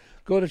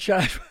 Go to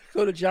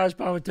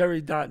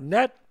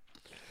chazzpalminteri.net.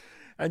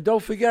 And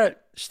don't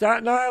forget,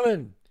 Staten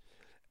Island,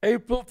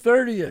 April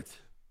 30th.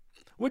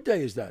 What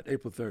day is that?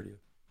 April 30th.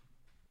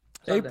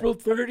 Sunday. April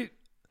 30th.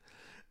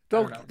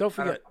 Don't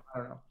forget. I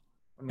don't know.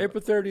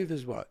 April 30th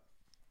is what?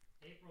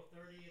 April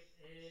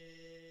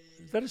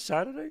 30th Is that a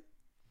Saturday?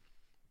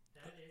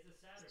 that is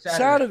a Saturday.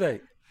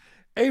 Saturday.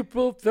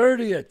 April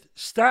 30th,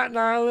 Staten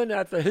Island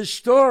at the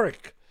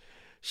historic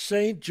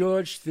St.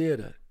 George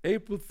Theater.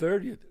 April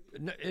 30th,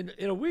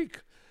 in a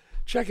week.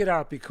 Check it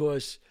out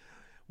because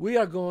we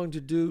are going to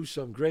do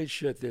some great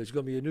shit. There's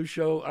going to be a new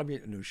show.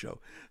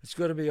 It's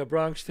going to be a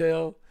Bronx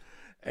Tale.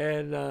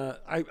 And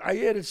I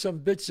added some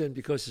bits in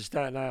because of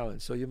Staten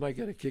Island, so you might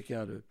get a kick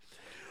out of it.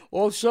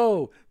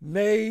 Also,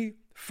 May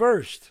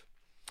 1st,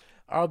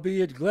 I'll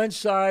be at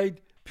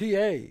Glenside,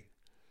 PA.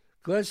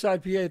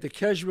 Glenside, PA at the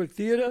Keswick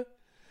Theater.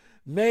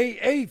 May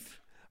 8th,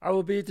 I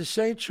will be at the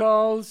St.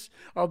 Charles.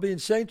 I'll be in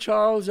St.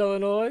 Charles,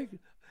 Illinois.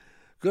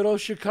 Good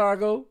old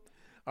Chicago.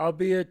 I'll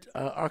be at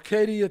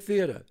Arcadia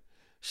Theater,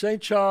 St.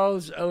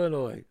 Charles,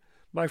 Illinois.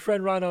 My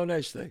friend Ron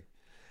Oneste.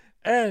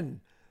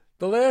 And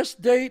the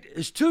last date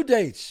is 2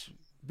 dates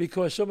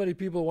because so many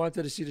people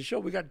wanted to see the show.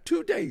 We got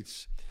 2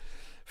 dates.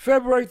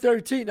 February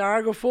 13th,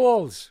 Niagara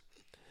Falls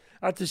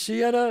at the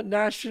Siena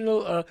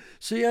Niagara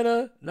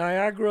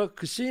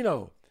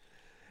Casino.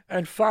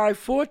 And May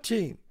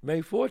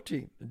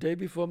 14th, the day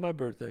before my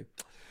birthday,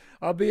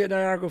 I'll be at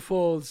Niagara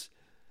Falls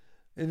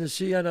in the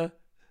Siena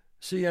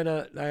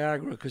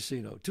Niagara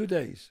Casino. 2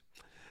 days.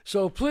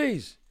 So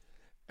please,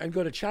 and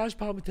go to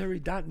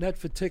chazzpalminteri.net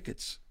for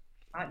tickets.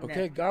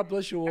 Okay, God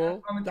bless you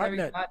all.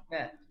 .net.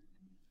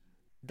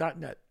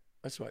 .net.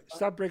 That's right.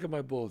 Stop breaking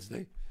my balls,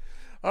 Dave.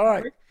 All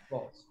right.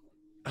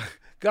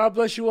 God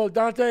bless you all.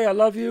 Dante, I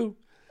love you.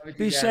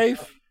 Be safe.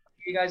 See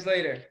you guys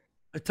later.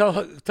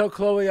 Tell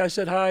Chloe I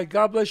said hi.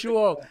 God bless you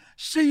all.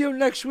 See you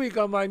next week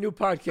on my new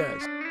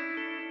podcast.